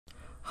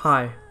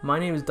Hi, my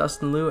name is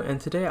Dustin Liu, and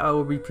today I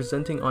will be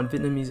presenting on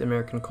Vietnamese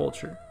American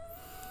culture.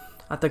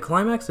 At the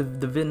climax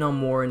of the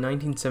Vietnam War in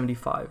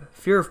 1975,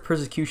 fear of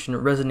persecution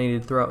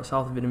resonated throughout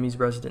South Vietnamese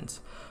residents,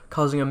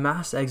 causing a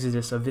mass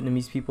exodus of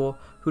Vietnamese people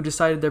who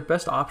decided their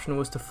best option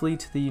was to flee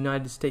to the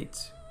United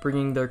States,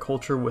 bringing their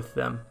culture with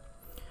them.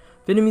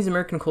 Vietnamese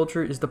American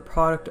culture is the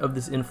product of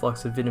this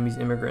influx of Vietnamese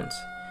immigrants,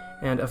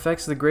 and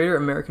affects the greater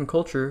American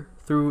culture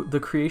through the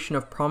creation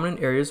of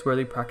prominent areas where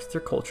they practice their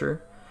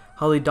culture,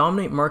 how they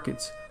dominate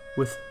markets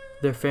with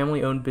their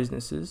family-owned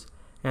businesses,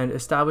 and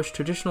establish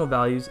traditional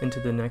values into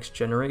the next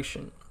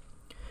generation.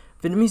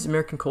 Vietnamese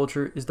American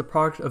culture is the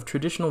product of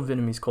traditional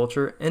Vietnamese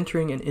culture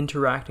entering and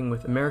interacting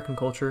with American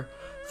culture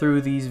through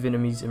these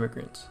Vietnamese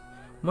immigrants.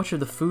 Much of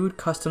the food,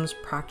 customs,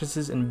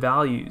 practices, and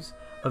values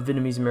of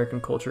Vietnamese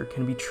American culture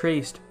can be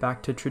traced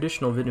back to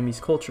traditional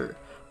Vietnamese culture,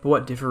 but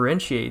what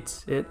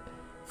differentiates it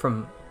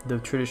from the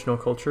traditional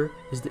culture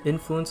is the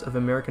influence of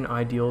American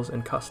ideals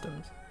and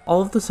customs. All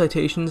of the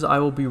citations I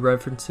will be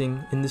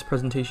referencing in this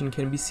presentation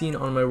can be seen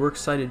on my Works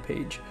Cited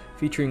page,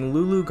 featuring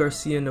Lulu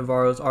Garcia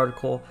Navarro's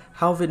article,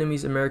 How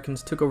Vietnamese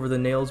Americans Took Over the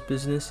Nails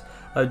Business,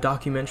 a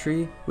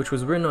documentary which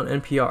was written on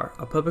NPR,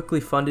 a publicly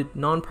funded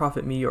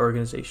non-profit media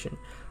organization,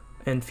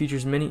 and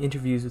features many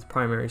interviews with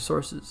primary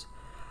sources.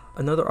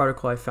 Another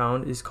article I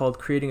found is called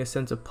Creating a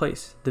Sense of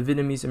Place, The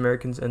Vietnamese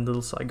Americans and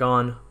Little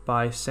Saigon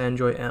by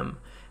Sanjoy M.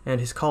 and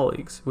his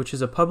colleagues, which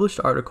is a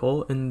published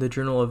article in the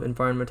Journal of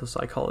Environmental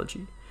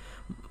Psychology.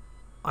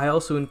 I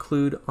also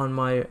include on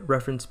my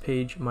reference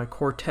page my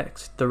core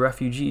text, The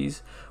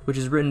Refugees, which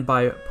is written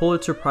by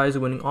Pulitzer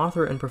Prize-winning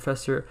author and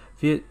professor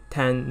Viet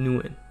Thanh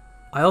Nguyen.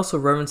 I also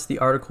reference the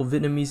article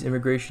Vietnamese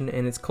Immigration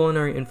and Its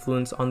Culinary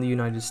Influence on the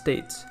United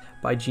States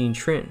by Jean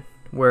Trinh,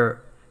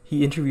 where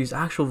he interviews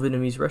actual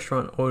Vietnamese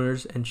restaurant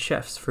owners and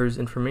chefs for his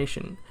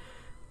information.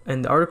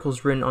 And the article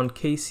is written on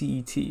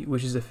KCET,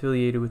 which is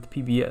affiliated with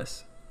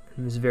PBS,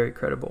 and is very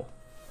credible.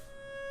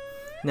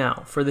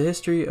 Now, for the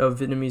history of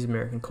Vietnamese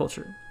American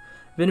culture.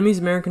 Vietnamese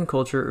American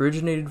culture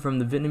originated from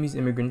the Vietnamese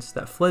immigrants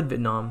that fled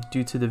Vietnam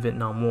due to the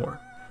Vietnam War.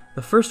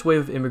 The first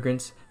wave of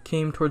immigrants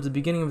came towards the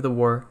beginning of the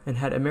war and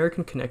had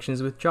American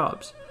connections with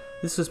jobs.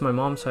 This was my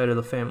mom's side of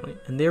the family,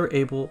 and they were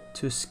able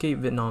to escape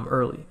Vietnam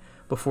early,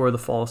 before the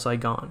fall of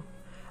Saigon.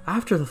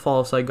 After the fall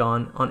of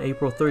Saigon, on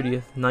April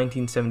 30th,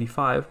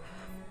 1975,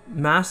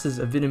 masses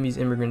of Vietnamese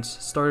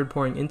immigrants started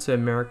pouring into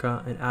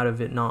America and out of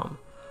Vietnam.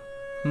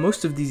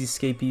 Most of these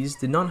escapees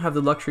did not have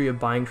the luxury of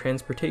buying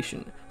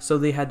transportation, so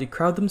they had to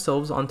crowd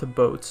themselves onto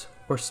boats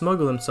or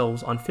smuggle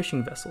themselves on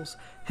fishing vessels,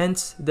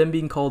 hence them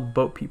being called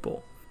boat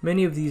people.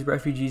 Many of these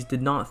refugees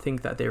did not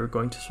think that they were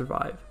going to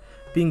survive.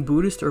 Being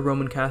Buddhist or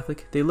Roman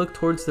Catholic, they looked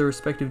towards their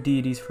respective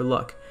deities for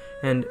luck,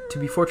 and to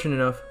be fortunate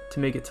enough to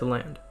make it to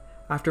land.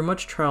 After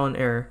much trial and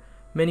error,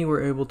 many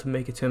were able to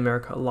make it to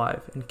America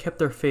alive, and kept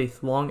their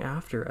faith long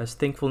after as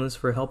thankfulness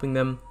for helping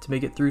them to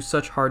make it through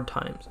such hard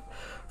times.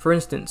 For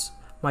instance,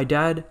 my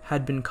dad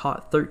had been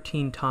caught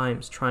 13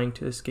 times trying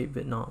to escape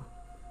Vietnam.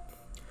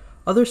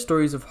 Other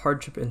stories of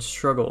hardship and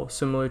struggle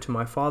similar to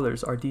my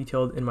father's are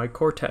detailed in my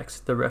core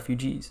text, The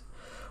Refugees.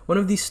 One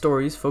of these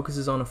stories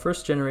focuses on a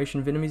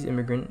first-generation Vietnamese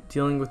immigrant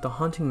dealing with the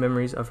haunting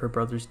memories of her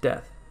brother's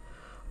death.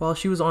 While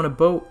she was on a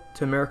boat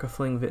to America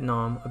fleeing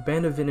Vietnam, a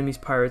band of Vietnamese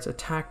pirates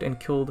attacked and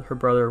killed her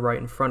brother right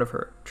in front of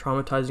her,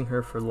 traumatizing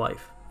her for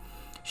life.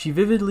 She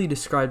vividly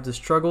describes the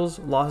struggles,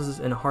 losses,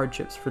 and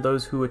hardships for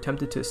those who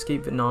attempted to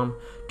escape Vietnam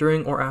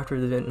during or after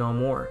the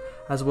Vietnam War,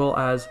 as well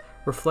as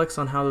reflects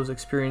on how those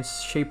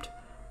experiences shaped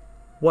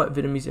what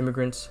Vietnamese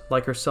immigrants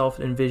like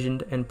herself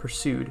envisioned and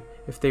pursued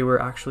if they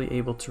were actually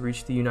able to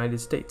reach the United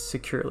States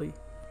securely.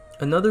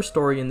 Another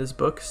story in this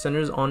book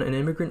centers on an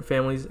immigrant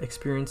family's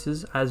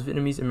experiences as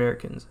Vietnamese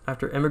Americans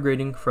after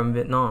emigrating from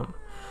Vietnam.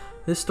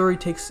 This story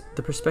takes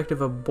the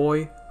perspective of a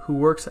boy who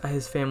works at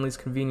his family's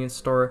convenience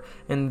store,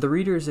 and the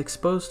reader is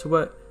exposed to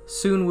what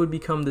soon would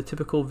become the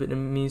typical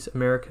Vietnamese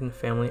American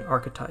family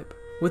archetype.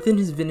 Within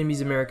his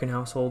Vietnamese American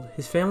household,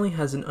 his family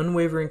has an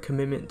unwavering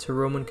commitment to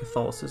Roman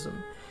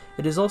Catholicism.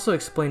 It is also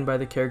explained by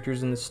the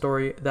characters in the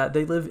story that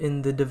they live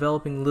in the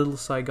developing Little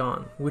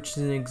Saigon, which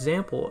is an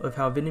example of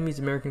how Vietnamese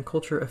American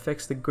culture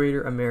affects the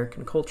greater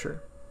American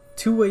culture.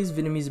 Two ways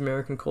Vietnamese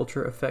American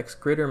culture affects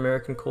greater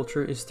American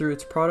culture is through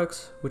its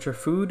products, which are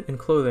food and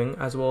clothing,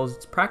 as well as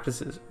its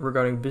practices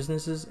regarding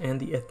businesses and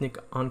the ethnic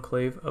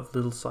enclave of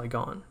Little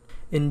Saigon.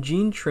 In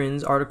Jean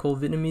Trinh's article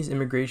Vietnamese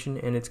Immigration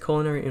and Its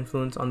Culinary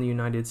Influence on the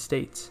United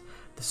States,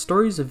 the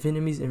stories of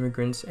Vietnamese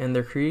immigrants and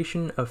their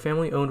creation of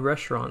family-owned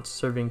restaurants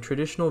serving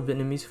traditional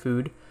Vietnamese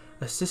food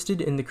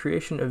assisted in the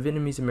creation of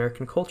Vietnamese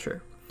American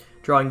culture,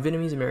 drawing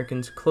Vietnamese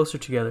Americans closer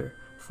together,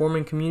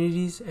 forming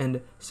communities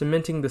and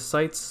cementing the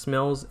sights,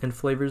 smells, and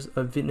flavors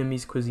of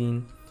Vietnamese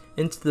cuisine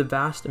into the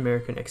vast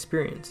American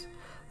experience.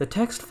 The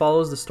text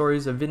follows the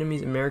stories of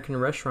Vietnamese American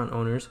restaurant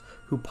owners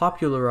who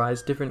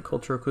popularized different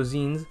cultural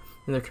cuisines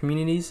in their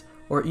communities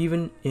or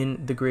even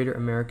in the greater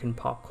American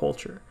pop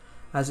culture.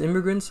 As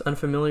immigrants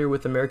unfamiliar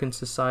with American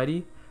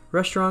society,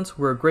 restaurants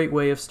were a great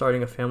way of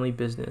starting a family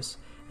business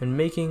and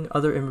making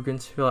other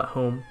immigrants feel at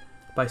home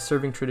by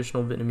serving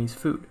traditional Vietnamese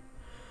food.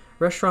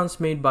 Restaurants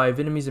made by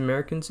Vietnamese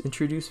Americans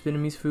introduced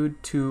Vietnamese food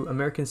to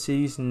American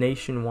cities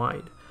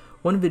nationwide.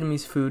 One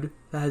Vietnamese food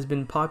that has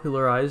been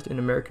popularized in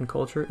American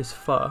culture is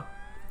pho,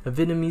 a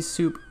Vietnamese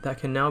soup that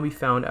can now be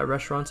found at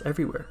restaurants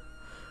everywhere.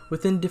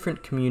 Within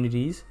different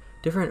communities,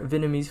 different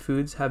Vietnamese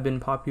foods have been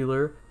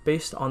popular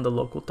based on the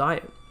local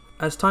diet.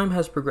 As time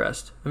has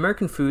progressed,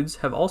 American foods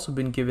have also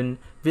been given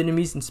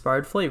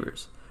Vietnamese-inspired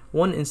flavors.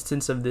 One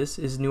instance of this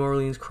is New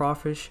Orleans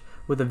crawfish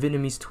with a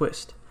Vietnamese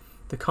twist.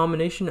 The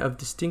combination of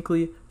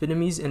distinctly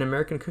Vietnamese and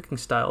American cooking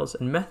styles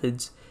and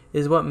methods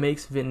is what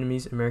makes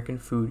Vietnamese American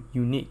food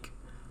unique.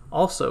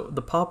 Also,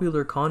 the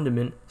popular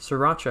condiment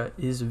sriracha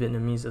is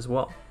Vietnamese as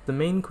well. The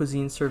main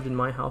cuisine served in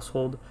my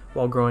household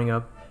while growing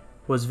up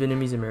was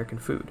Vietnamese American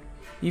food.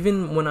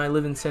 Even when I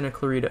live in Santa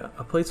Clarita,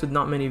 a place with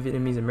not many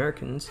Vietnamese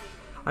Americans,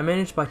 I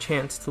managed by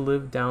chance to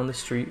live down the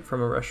street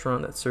from a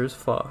restaurant that serves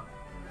pho.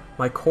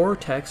 My core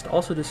text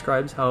also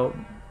describes how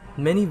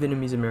many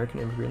Vietnamese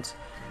American immigrants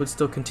would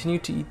still continue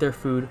to eat their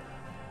food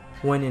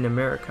when in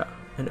America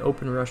and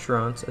open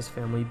restaurants as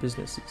family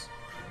businesses,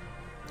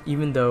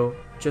 even though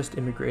just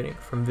immigrating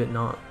from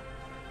Vietnam.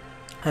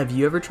 Have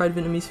you ever tried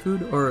Vietnamese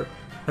food or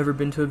ever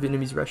been to a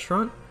Vietnamese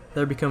restaurant?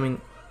 They're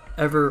becoming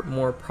ever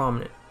more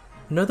prominent.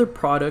 Another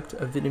product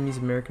of Vietnamese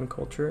American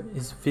culture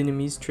is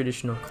Vietnamese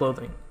traditional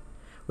clothing,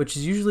 which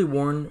is usually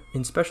worn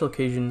in special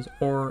occasions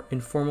or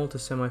informal to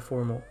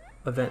semi-formal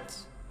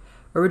events.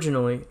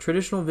 Originally,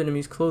 traditional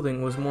Vietnamese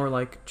clothing was more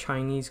like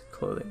Chinese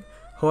clothing.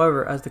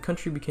 However, as the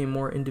country became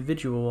more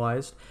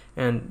individualized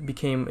and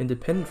became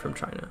independent from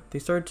China, they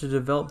started to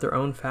develop their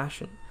own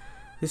fashion.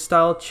 This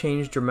style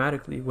changed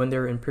dramatically when they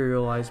were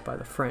imperialized by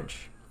the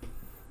French.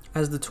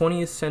 As the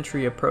 20th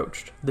century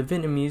approached, the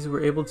Vietnamese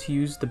were able to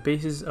use the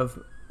bases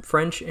of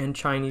French and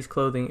Chinese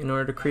clothing in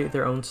order to create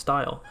their own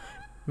style,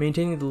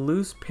 maintaining the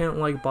loose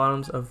pant-like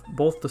bottoms of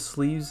both the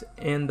sleeves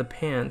and the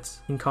pants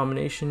in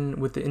combination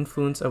with the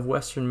influence of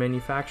Western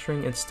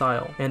manufacturing and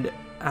style, and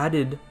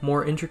added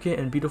more intricate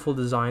and beautiful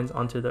designs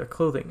onto their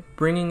clothing,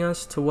 bringing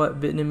us to what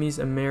Vietnamese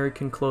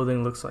American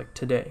clothing looks like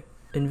today.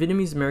 In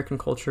Vietnamese American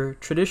culture,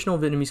 traditional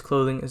Vietnamese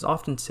clothing is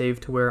often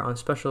saved to wear on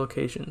special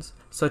occasions,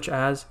 such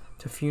as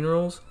to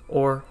funerals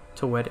or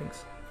to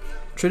weddings.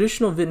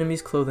 Traditional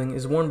Vietnamese clothing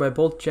is worn by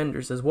both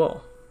genders as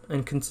well,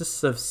 and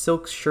consists of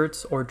silk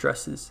shirts or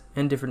dresses,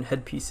 and different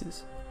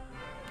headpieces.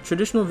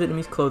 Traditional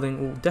Vietnamese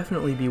clothing will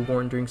definitely be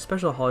worn during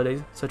special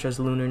holidays such as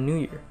Lunar New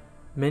Year.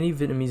 Many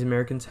Vietnamese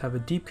Americans have a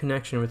deep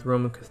connection with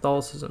Roman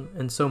Catholicism,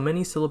 and so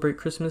many celebrate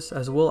Christmas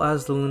as well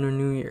as the Lunar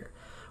New Year,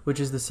 which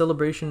is the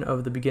celebration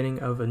of the beginning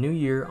of a new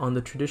year on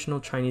the traditional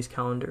Chinese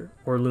calendar,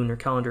 or lunar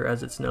calendar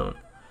as it's known.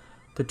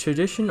 The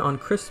tradition on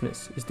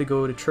Christmas is to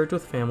go to church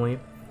with family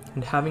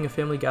and having a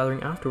family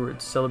gathering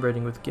afterwards,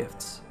 celebrating with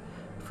gifts.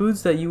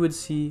 Foods that you would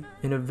see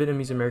in a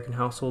Vietnamese American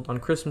household on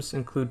Christmas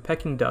include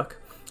Peking duck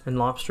and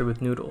lobster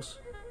with noodles.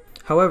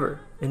 However,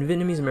 in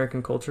Vietnamese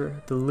American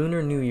culture, the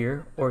Lunar New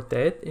Year, or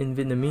Tết in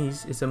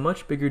Vietnamese, is a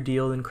much bigger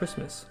deal than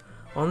Christmas.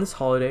 On this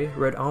holiday,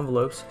 red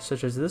envelopes,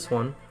 such as this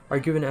one, are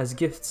given as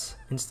gifts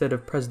instead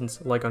of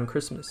presents like on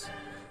Christmas.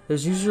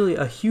 There's usually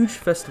a huge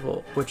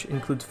festival which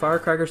includes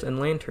firecrackers and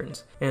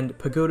lanterns, and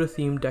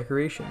pagoda-themed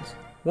decorations.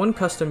 One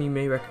custom you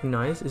may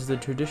recognize is the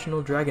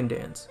traditional dragon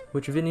dance,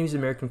 which Vietnamese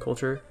American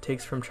culture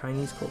takes from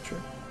Chinese culture.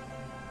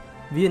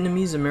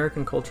 Vietnamese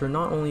American culture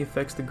not only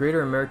affects the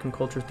greater American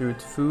culture through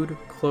its food,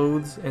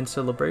 clothes, and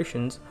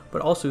celebrations,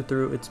 but also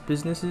through its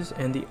businesses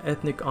and the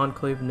ethnic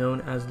enclave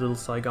known as Little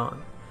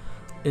Saigon.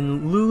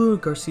 In Lulu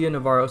Garcia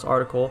Navarro's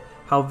article,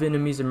 How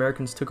Vietnamese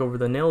Americans Took Over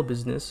the Nail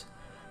Business,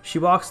 she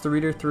walks the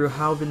reader through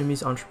how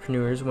Vietnamese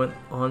entrepreneurs went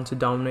on to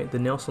dominate the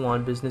nail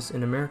salon business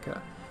in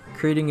America,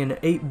 creating an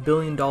 $8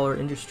 billion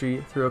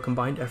industry through a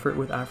combined effort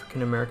with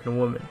African American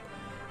women.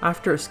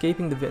 After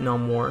escaping the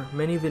Vietnam War,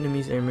 many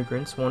Vietnamese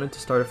immigrants wanted to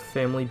start a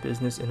family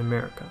business in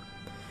America.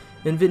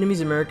 In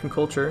Vietnamese American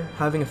culture,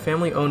 having a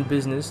family-owned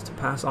business to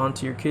pass on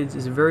to your kids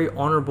is very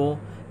honorable,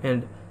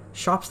 and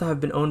shops that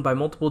have been owned by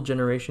multiple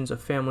generations of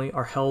family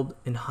are held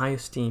in high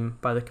esteem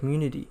by the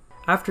community.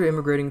 After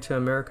immigrating to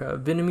America,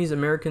 Vietnamese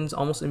Americans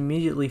almost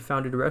immediately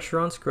founded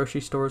restaurants,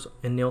 grocery stores,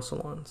 and nail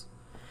salons.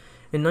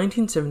 In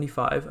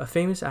 1975, a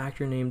famous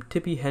actor named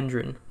Tippi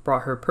Hedren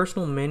brought her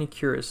personal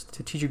manicurist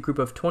to teach a group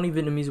of 20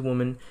 Vietnamese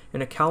women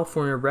in a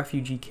California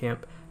refugee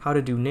camp how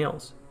to do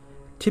nails.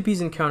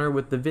 Tippi's encounter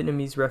with the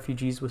Vietnamese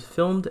refugees was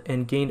filmed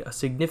and gained a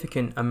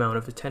significant amount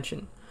of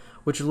attention,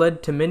 which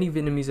led to many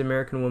Vietnamese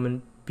American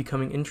women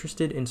becoming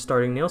interested in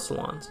starting nail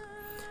salons.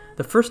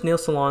 The first nail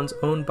salons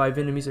owned by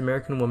Vietnamese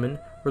American women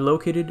were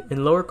located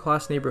in lower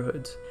class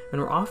neighborhoods and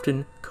were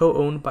often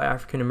co-owned by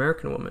African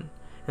American women,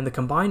 and the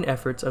combined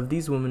efforts of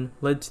these women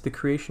led to the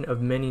creation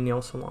of many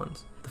nail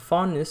salons. The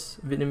fondness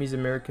Vietnamese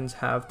Americans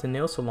have to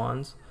nail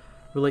salons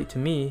relate to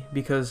me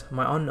because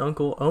my aunt and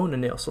uncle own a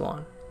nail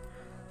salon.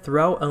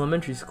 Throughout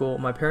elementary school,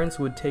 my parents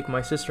would take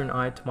my sister and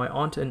I to my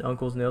aunt and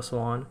uncle's nail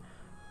salon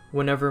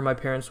whenever my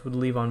parents would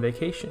leave on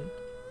vacation.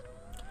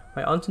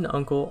 My aunt and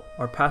uncle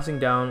are passing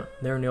down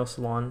their nail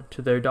salon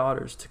to their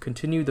daughters to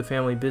continue the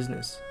family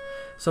business,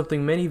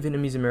 something many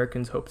Vietnamese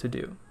Americans hope to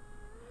do.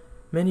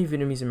 Many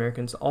Vietnamese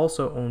Americans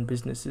also own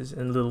businesses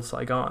in Little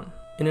Saigon.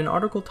 In an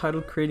article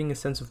titled Creating a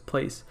Sense of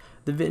Place,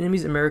 the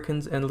Vietnamese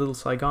Americans and Little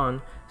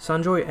Saigon,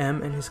 Sanjoy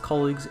M. and his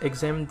colleagues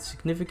examined the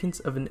significance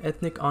of an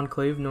ethnic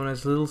enclave known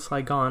as Little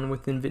Saigon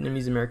within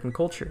Vietnamese American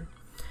culture,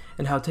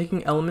 and how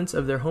taking elements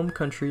of their home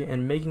country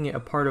and making it a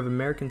part of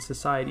American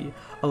society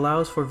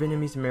allows for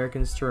Vietnamese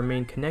Americans to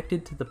remain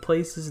connected to the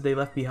places they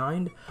left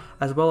behind,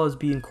 as well as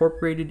be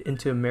incorporated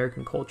into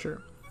American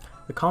culture.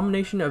 The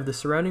combination of the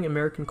surrounding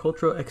American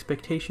cultural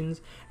expectations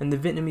and the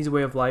Vietnamese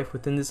way of life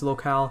within this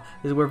locale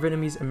is where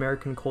Vietnamese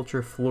American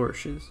culture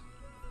flourishes.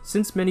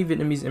 Since many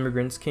Vietnamese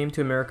immigrants came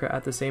to America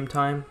at the same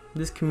time,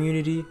 this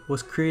community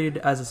was created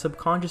as a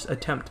subconscious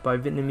attempt by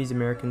Vietnamese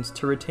Americans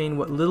to retain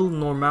what little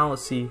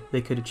normalcy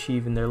they could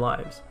achieve in their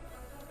lives.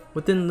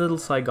 Within Little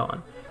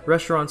Saigon,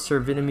 restaurants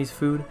serve Vietnamese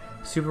food,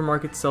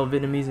 supermarkets sell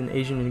Vietnamese and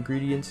Asian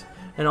ingredients,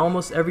 and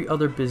almost every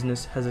other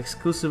business has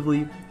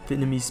exclusively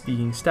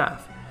Vietnamese-speaking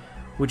staff,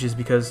 which is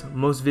because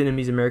most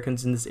Vietnamese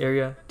Americans in this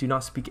area do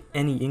not speak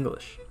any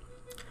English.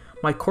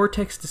 My core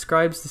text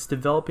describes this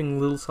developing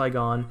Little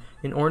Saigon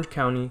in Orange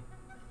County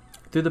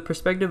through the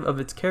perspective of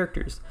its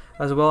characters,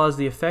 as well as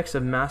the effects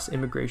of mass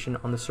immigration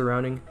on the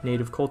surrounding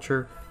native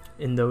culture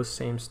in those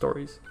same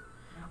stories.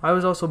 I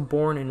was also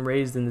born and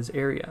raised in this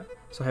area,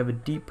 so I have a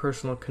deep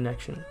personal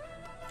connection.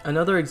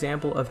 Another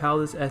example of how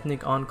this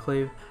ethnic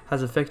enclave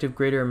has affected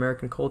greater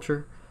American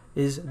culture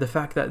is the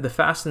fact that The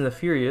Fast and the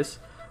Furious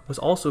was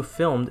also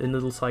filmed in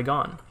Little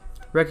Saigon.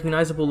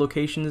 Recognizable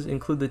locations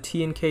include the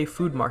T&K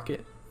Food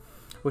Market,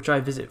 which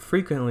I visit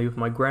frequently with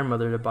my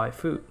grandmother to buy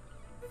food,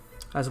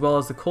 as well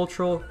as the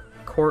Cultural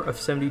Court of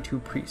 72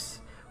 Priests,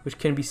 which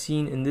can be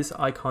seen in this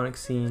iconic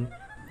scene.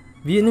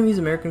 Vietnamese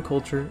American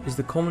culture is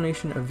the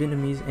culmination of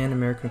Vietnamese and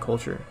American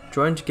culture,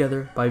 joined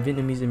together by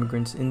Vietnamese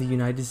immigrants in the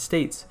United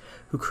States,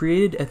 who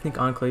created ethnic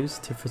enclaves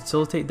to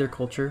facilitate their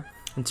culture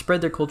and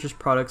spread their culture's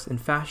products in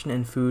fashion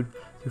and food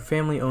through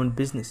family-owned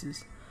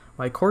businesses.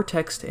 My core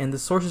text and the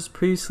sources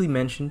previously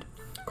mentioned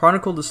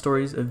chronicle the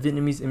stories of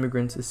Vietnamese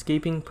immigrants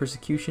escaping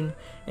persecution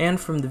and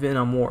from the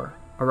Vietnam War,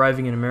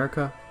 arriving in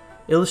America,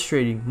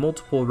 illustrating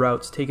multiple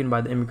routes taken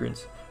by the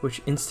immigrants,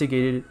 which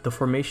instigated the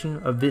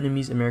formation of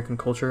Vietnamese American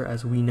culture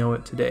as we know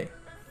it today.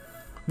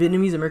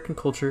 Vietnamese American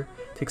culture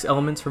takes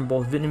elements from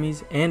both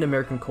Vietnamese and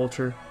American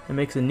culture and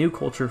makes a new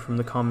culture from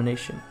the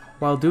combination.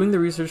 While doing the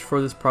research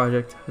for this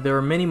project, there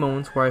were many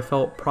moments where I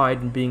felt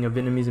pride in being a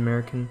Vietnamese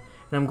American,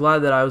 and I'm glad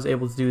that I was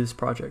able to do this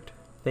project.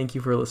 Thank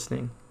you for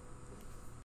listening.